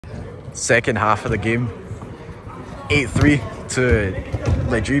Second half of the game, 8-3 to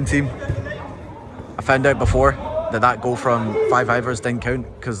the Dream Team. I found out before that goal from 5ivers didn't count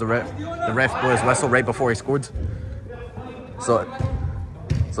because the ref blew his whistle right before he scored. So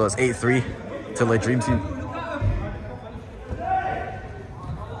it's 8-3 to the Dream Team.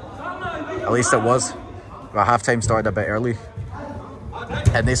 At least it was. But half-time started a bit early,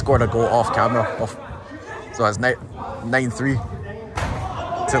 and they scored a goal off camera. So it's 9-3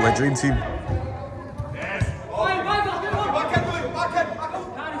 to the Dream Team.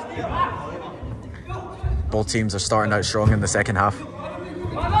 Both teams are starting out strong in the second half.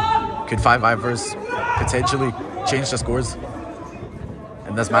 Could 5ivers potentially change the scores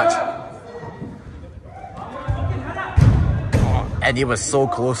in this match? And he was so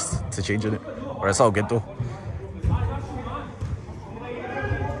close to changing it. But it's all good though.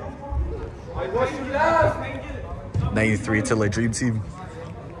 (9-3) to the Dream Team.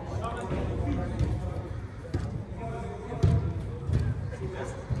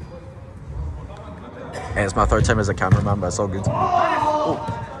 And it's my third time as a cameraman, but it's all good. Oh.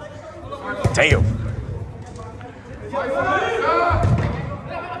 Damn.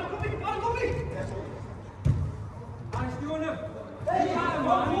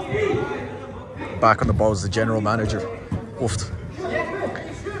 Back on the ball is the general manager. Oofed.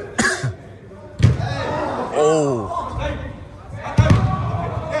 Oh.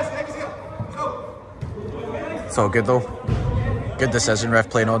 It's all good though. Good decision, ref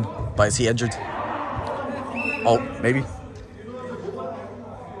playing on. But is he injured? Oh, maybe.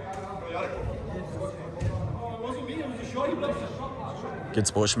 Good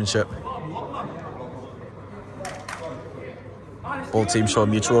sportsmanship. Both teams show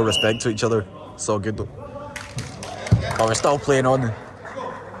mutual respect to each other. It's all good though. But we're still playing on.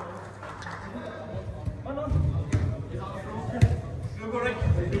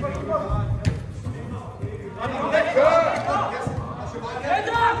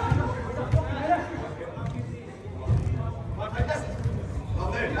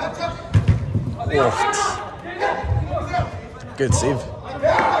 Good save.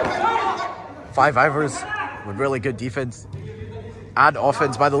 5ivers with really good defense and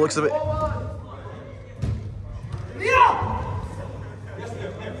offense by the looks of it.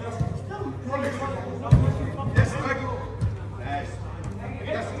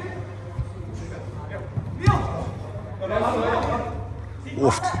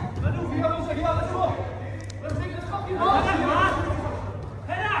 Oofed.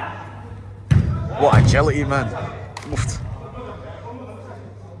 What agility, man. Oofed.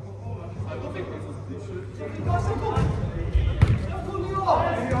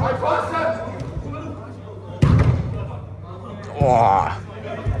 Oh.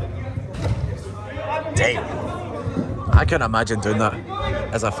 Damn. I couldn't imagine doing that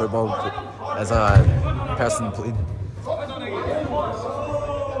as a person playing.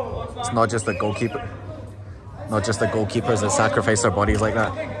 It's not just the goalkeeper. Not just the goalkeepers that sacrifice their bodies like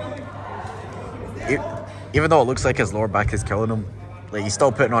that. Even though it looks like his lower back is killing him, like, he's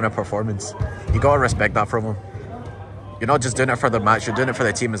still putting on a performance. You gotta respect that from him. You're not just doing it for the match, you're doing it for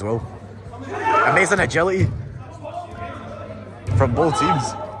the team as well. Amazing agility from both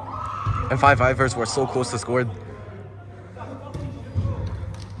teams. And 5ivers were so close to scoring.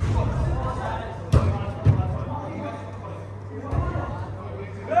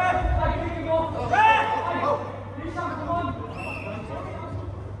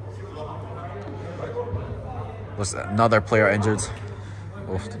 Was another player injured.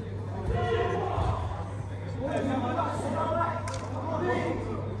 Oofed.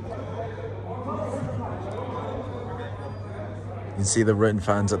 You can see the Rutan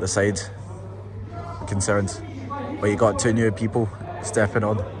fans at the side concerned, but you got two new people stepping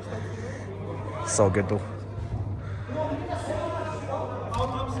on. It's all good though.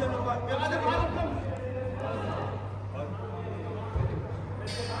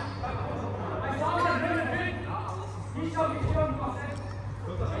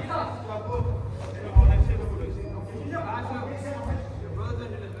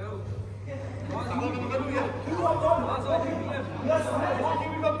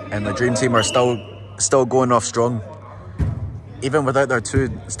 And the Dream Team are still going off strong, even without their two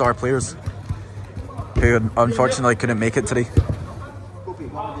star players, who unfortunately couldn't make it today.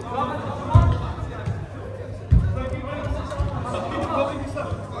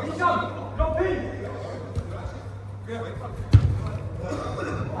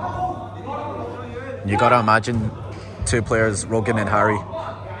 You gotta imagine two players, Rogan and Harry,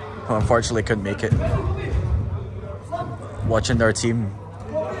 who unfortunately couldn't make it, watching their team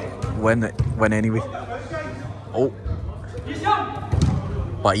win anyway. Oh.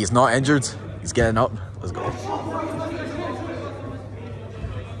 But he's not injured. He's getting up. Let's go.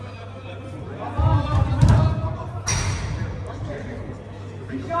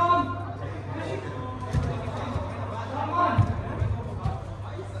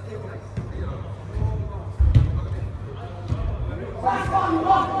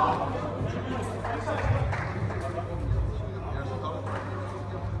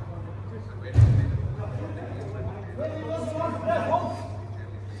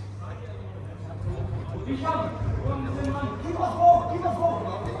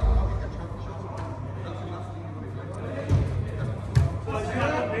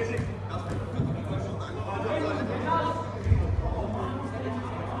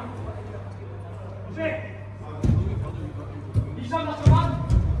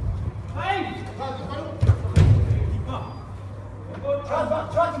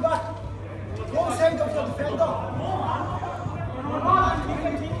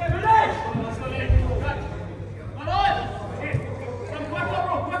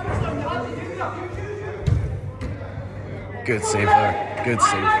 Good save there. Good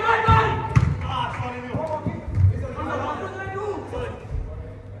save.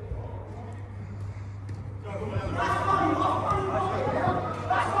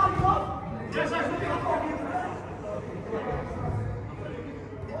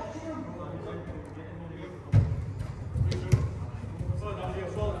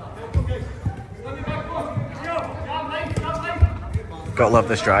 Gotta love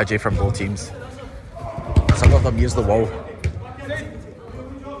the strategy from both teams. Some of them use the wall.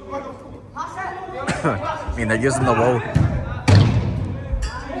 I mean, they're using the wall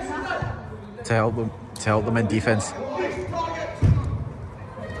to help them in defense.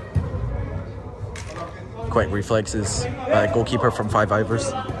 Quick reflexes by the goalkeeper from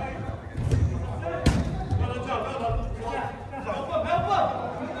 5ivers.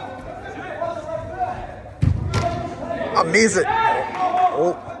 Amazing.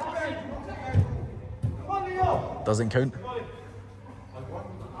 Oh. Doesn't count.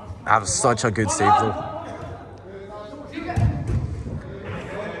 That was such a good save though.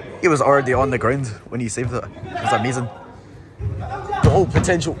 He was already on the ground when he saved it. It was amazing. Goal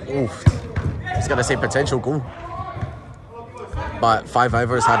potential. Oh, I was gonna say potential goal, but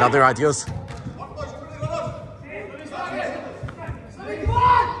 5ivers had other ideas.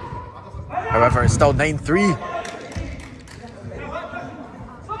 However, it's still 9-3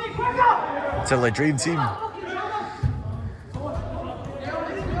 to the Dream Team.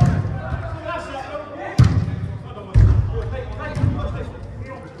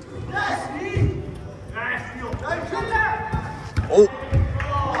 Oh,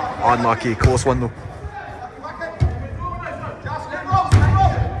 unlucky, close one though.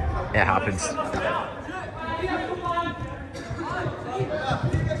 It happens.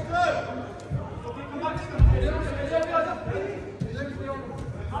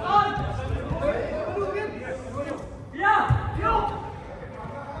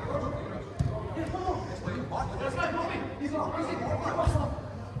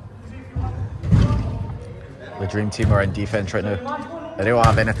 The Dream Team are in defense right now. They don't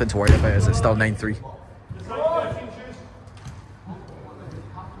have anything to worry about as it's still 9-3.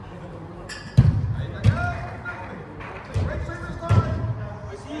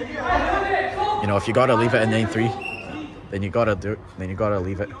 You know, if you gotta leave it at 9-3, then you gotta do it. Then you gotta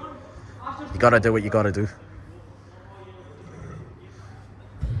leave it. You gotta do what you gotta do.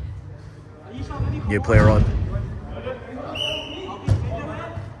 New player on.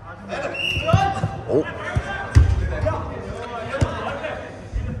 Oh.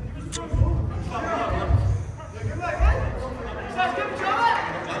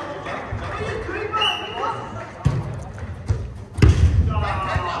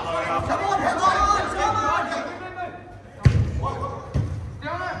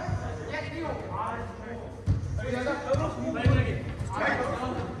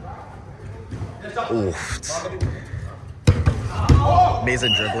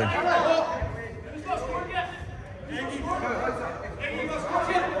 Amazing dribbling.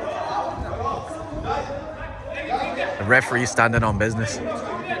 The referee standing on business.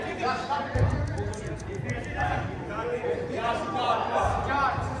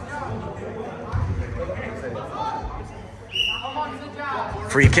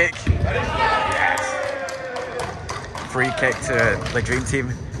 Free kick. Yes. Free kick to the Dream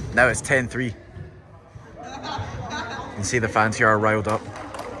Team. Now it's 10-3. You can see the fans here are riled up.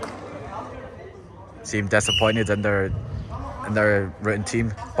 Seem disappointed in their written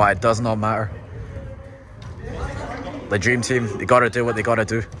team, but it does not matter. The Dream Team, they gotta do what they gotta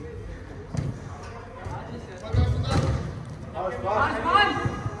do.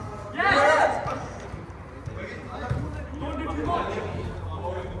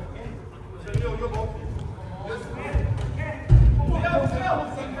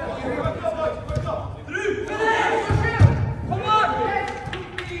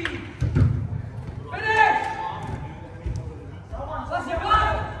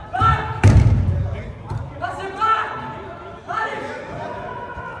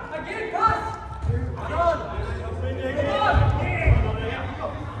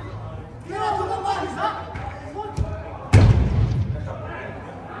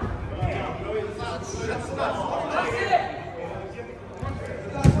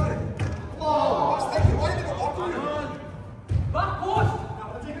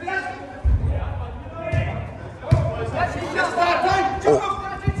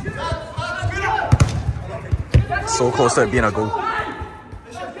 so close to it being a goal.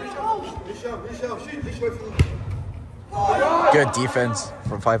 Good defense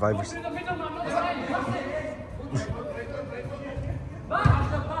from 5ivers.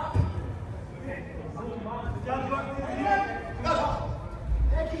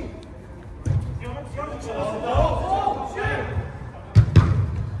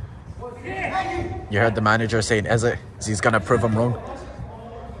 You heard the manager saying, is it? He's going to prove him wrong.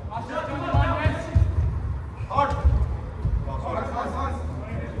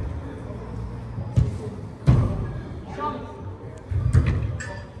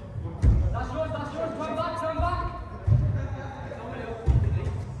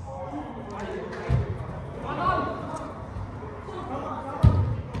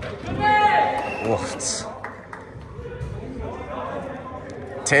 Oof.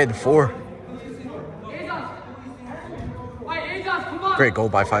 10-4. Great goal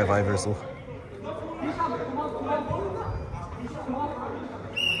by 5ivers though.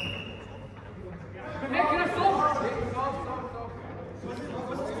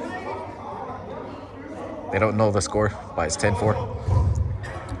 They don't know the score, but it's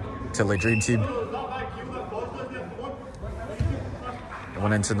 10-4 to the Dream Team. They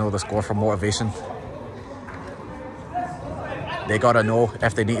wanted to know the score for motivation. They gotta know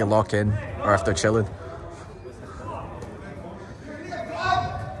if they need to lock in or if they're chilling.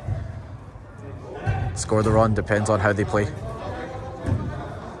 Score they're on depends on how they play.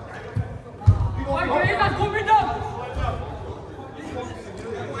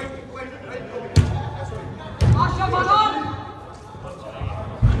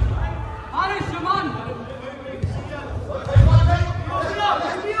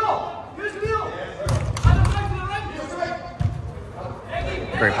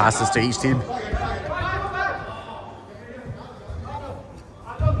 Great passes to each team.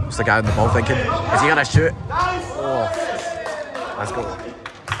 What's the guy on the ball thinking? Is he gonna shoot? Oh, let's go.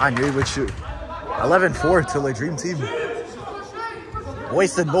 I knew he would shoot. 11-4 to the Dream Team.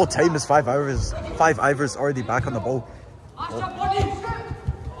 Wasted no time as 5ivers. 5ivers already back on the ball. Oh.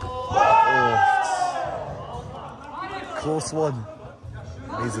 Close one.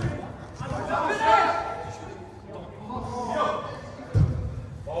 Amazing.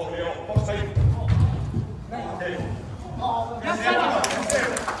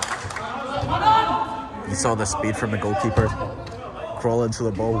 You saw the speed from the goalkeeper crawl into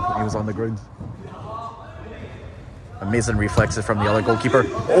the ball when he was on the ground. Amazing reflexes from the other goalkeeper.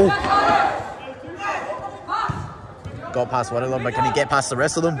 Oh! Got past one of them, but can he get past the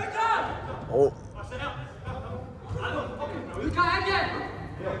rest of them? Oh!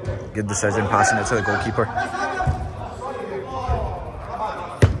 Good decision passing it to the goalkeeper.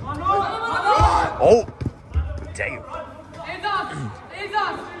 Oh! Damn.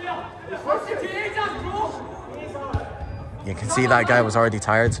 You can see that guy was already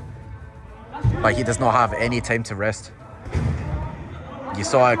tired, but he does not have any time to rest. You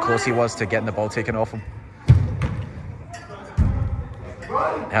saw how close he was to getting the ball taken off him.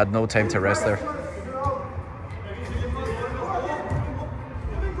 He had no time to rest there.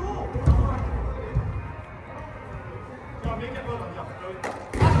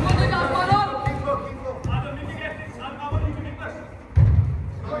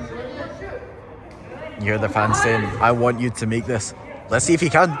 You hear the fans saying, I want you to make this. Let's see if he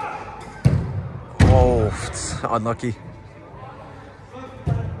can. Oh, unlucky.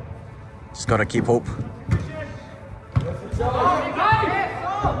 Just gotta keep hope.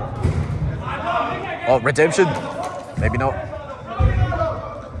 Oh, redemption. Maybe not.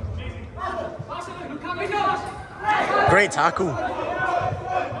 Great tackle.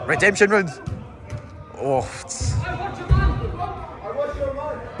 Redemption runs. Oh.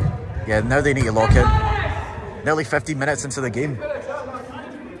 Yeah, now they need to lock in. Nearly 15 minutes into the game.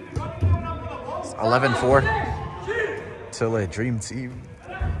 11-4 to the Dream Team.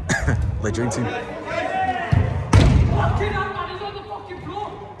 The Dream Team.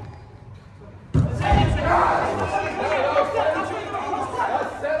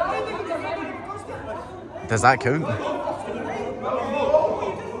 Does that count?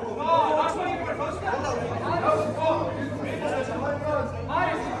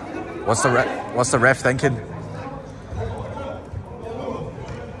 What's the ref thinking?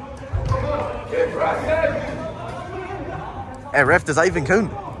 Hey ref, does that even count?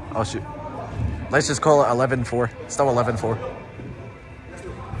 Oh shoot. Let's just call it 11-4. Still 11-4.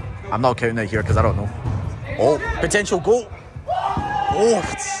 I'm not counting it here because I don't know. Oh, potential goal. Oh,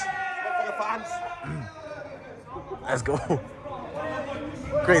 let's go.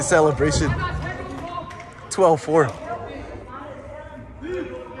 Great celebration. 12-4.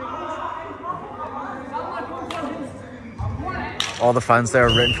 All the fans there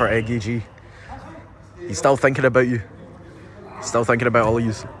are rooting for Eggy G. He's still thinking about you. He's still thinking about all of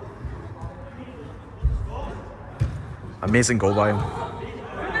you. Amazing goal by him.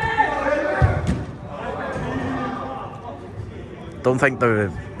 Don't think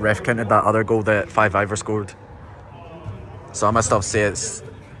the ref counted that other goal that 5ivers scored. So I must have said it's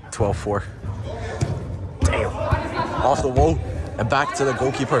 12-4. Damn. Off the wall and back to the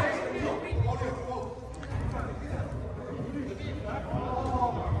goalkeeper.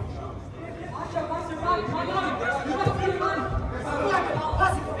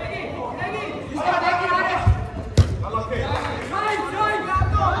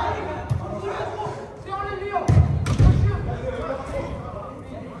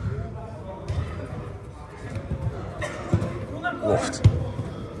 Wolfed.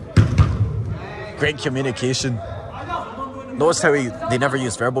 Great communication. Notice how they never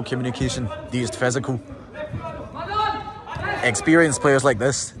used verbal communication, they used physical. Experienced players like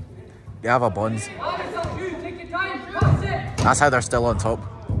this, they have a bond. That's how they're still on top.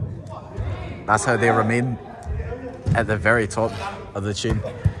 That's how they remain at the very top of the chain.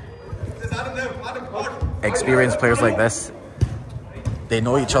 Experienced players like this, they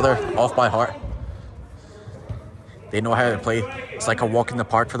know each other off by heart. They know how to play. It's like a walk in the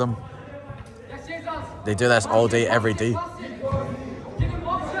park for them. They do this all day, every day.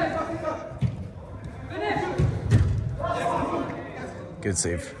 Good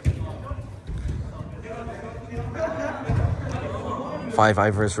save.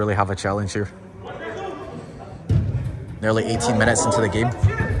 5ivers really have a challenge here. Nearly 18 minutes into the game.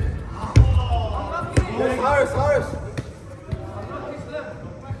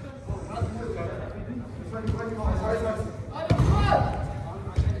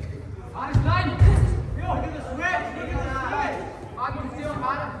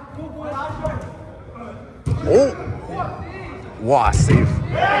 Oh! What a save.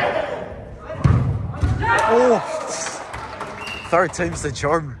 Oh! Third time's the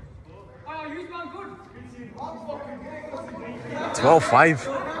charm.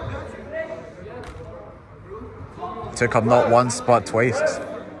 12-5. Took him not once but twice.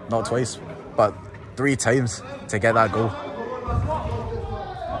 Not twice, but 3 times to get that goal.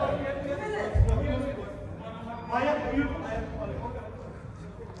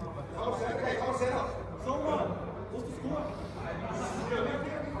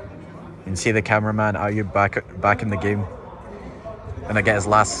 You can see the cameraman Ayub back in the game. Gonna get his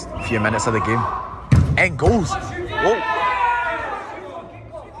last few minutes of the game. And goals! Whoa!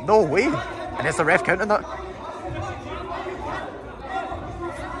 No way! And is the ref counting that?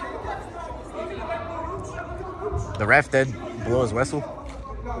 The ref did blow his whistle,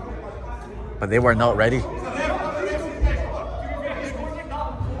 but they were not ready.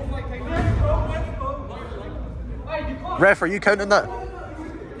 Ref, are you counting that?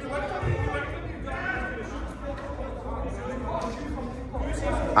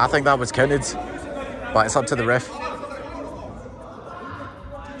 I think that was counted, but it's up to the ref.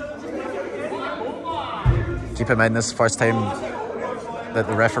 Keep in mind, this is the first time that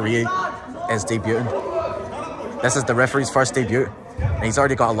the referee is debuting. This is the referee's first debut, and he's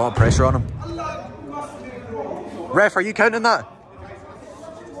already got a lot of pressure on him. Ref, are you counting that?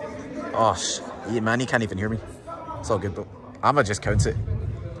 Oh, yeah, man, he can't even hear me. It's all good though. I'ma just count it.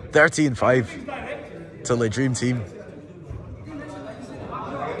 13-5 to the dream team.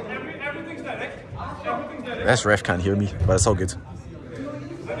 This ref can't hear me, but it's all good.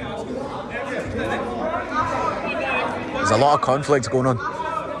 There's a lot of conflict going on.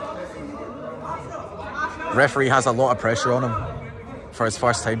 Referee has a lot of pressure on him for his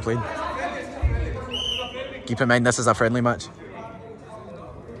first time playing. Keep in mind, this is a friendly match.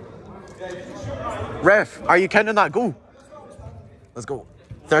 Ref, are you counting that goal? Let's go.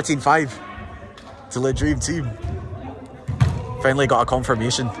 13-5 to the dream team. Finally got a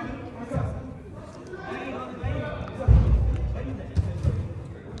confirmation.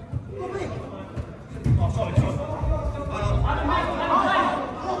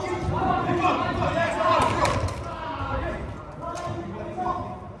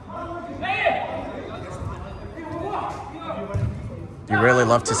 You really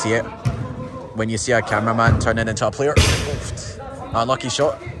love to see it when you see a cameraman turning into a player. Unlucky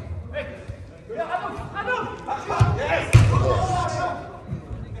shot.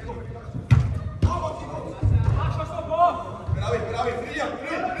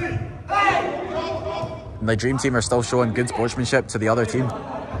 And the dream team are still showing good sportsmanship to the other team.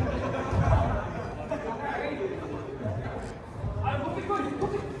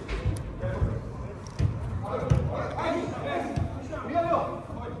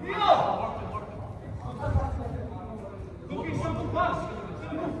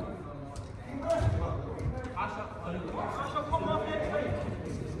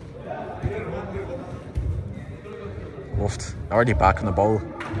 Oofed. Already back on the ball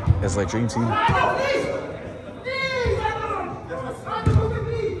is like Dream Team.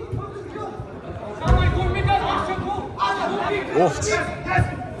 Oofed.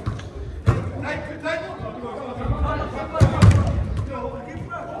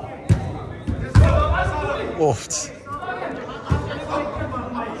 Oofed.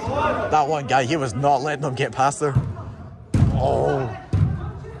 That one guy, he was not letting them get past there. Oh.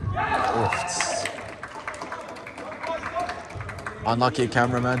 Oofed. Unlucky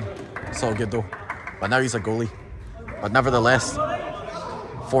cameraman. It's all good though. But now he's a goalie. But nevertheless,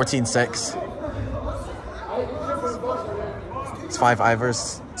 14-6. It's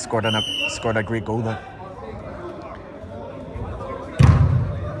 5ivers scored a great goal there.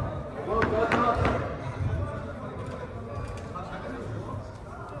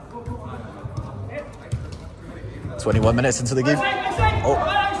 – 21 minutes into the game.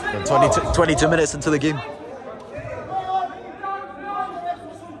 Oh, 22 minutes into the game.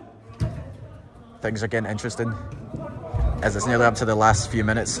 Things are getting interesting as it's nearly up to the last few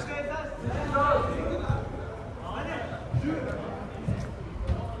minutes.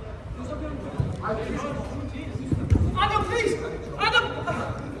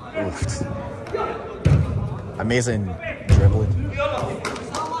 Oofed. Amazing dribbling.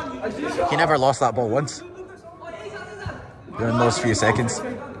 He never lost that ball once during those few seconds.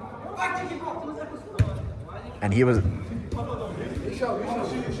 And he was...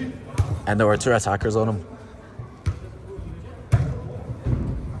 And there were 2 attackers on him.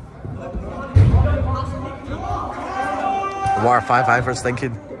 What are 5ivers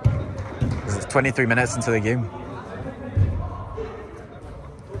thinking? It's 23 minutes into the game.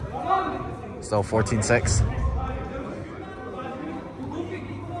 Still 14-6.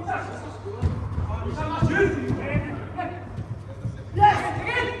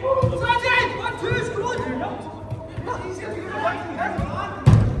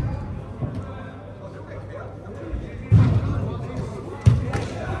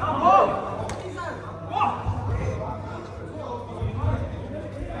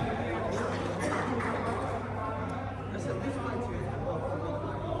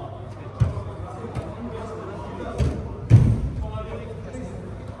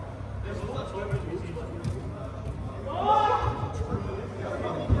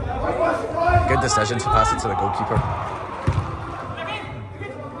 Good decision to pass it to the goalkeeper.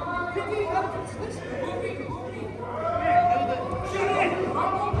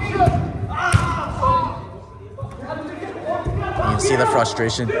 You can see the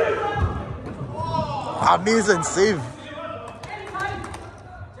frustration. Amazing save. You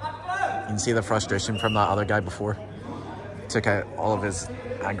can see the frustration from that other guy before. Took out all of his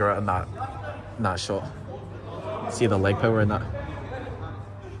anger in that shot. See the leg power in that.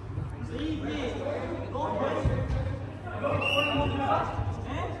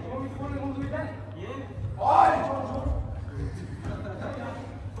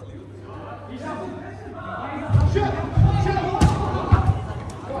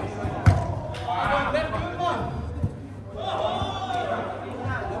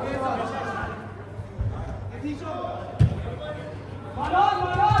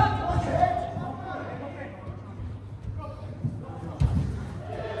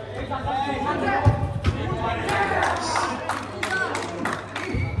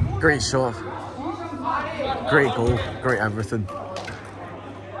 Great shot, great goal, great everything.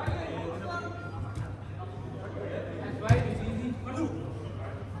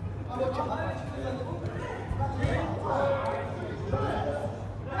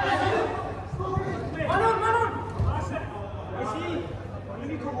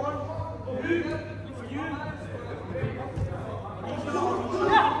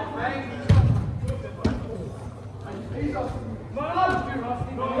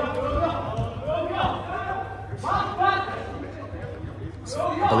 I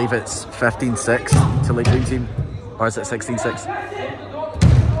believe it's 15-6 to Leyo Dream Team, or is it 16-6?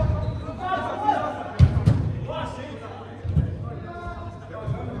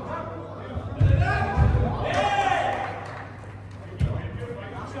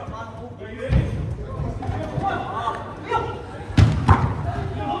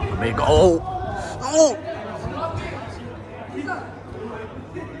 Big goal! Oh!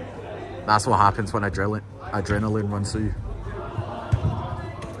 That's what happens when adrenaline runs through you.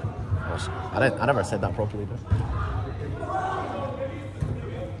 I never said that properly, though.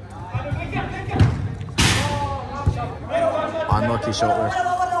 Unlucky shot there.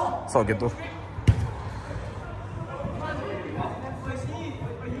 It's all good though.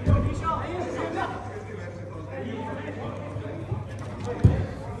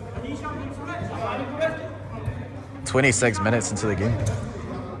 26 minutes into the game.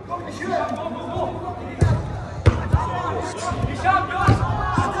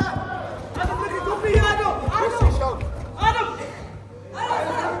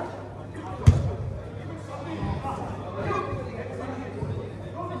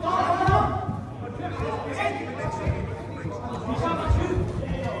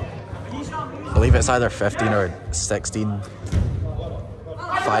 I believe it's either 15 or 16.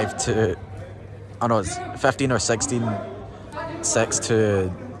 it's 15 or 16. 6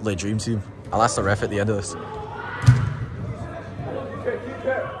 to the Dream Team. I'll ask the ref at the end of this.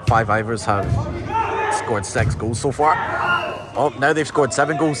 5ivers have scored 6 goals so far. Oh, now they've scored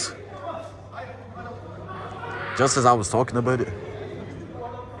 7 goals. Just as I was talking about it.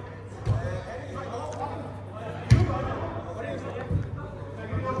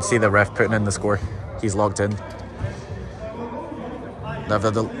 See the ref putting in the score. He's logged in.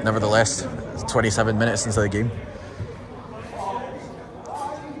 Nevertheless, it's 27 minutes into the game.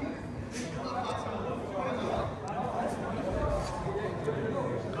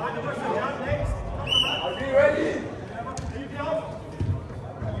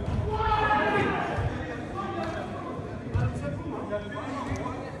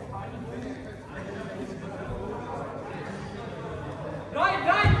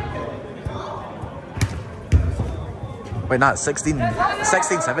 Wait, not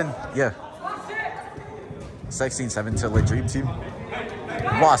 16-7, yeah. 16-7 to the Dream Team.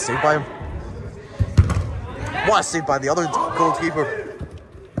 What a save by him. What a save by the other goalkeeper.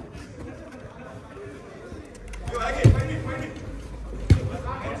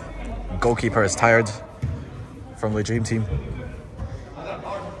 Goalkeeper is tired from the Dream Team.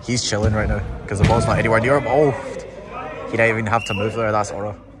 He's chilling right now because the ball's not anywhere near him. Oh, he didn't even have to move there. That's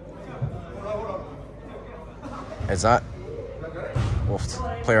aura. Is that?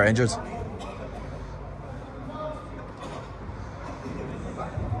 Woofed. Player injured.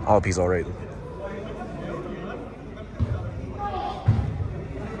 I hope he's alright.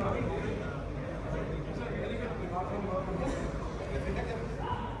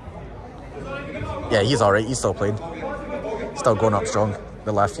 Yeah, he's alright. He's still playing. Still going up strong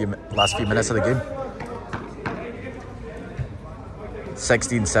the last few minutes of the game.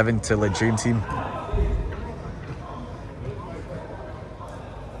 16-7 to the Dream Team.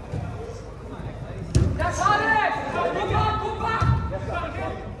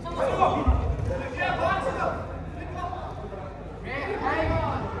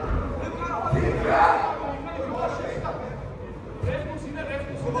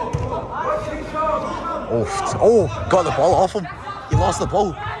 Oh, got the ball off him. He lost the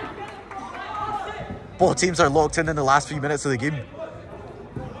ball. Both teams are locked in the last few minutes of the game.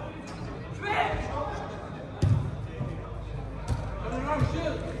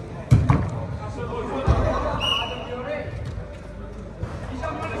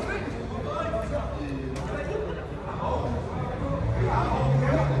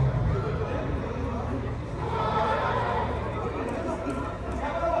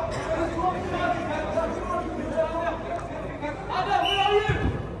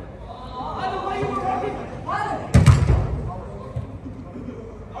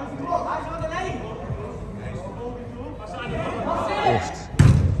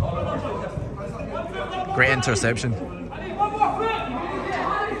 Great interception.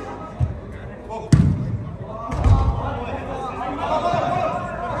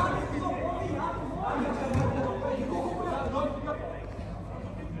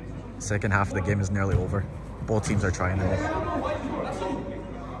 Second half of the game is nearly over. Both teams are trying it.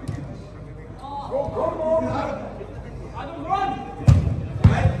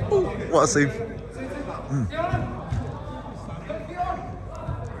 Ooh, what a save.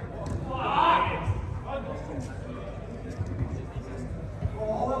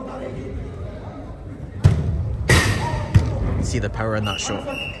 See the power in that shot.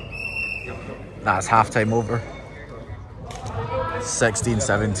 That's half-time over.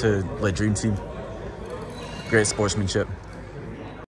 16-7 to the Dream Team. Great sportsmanship.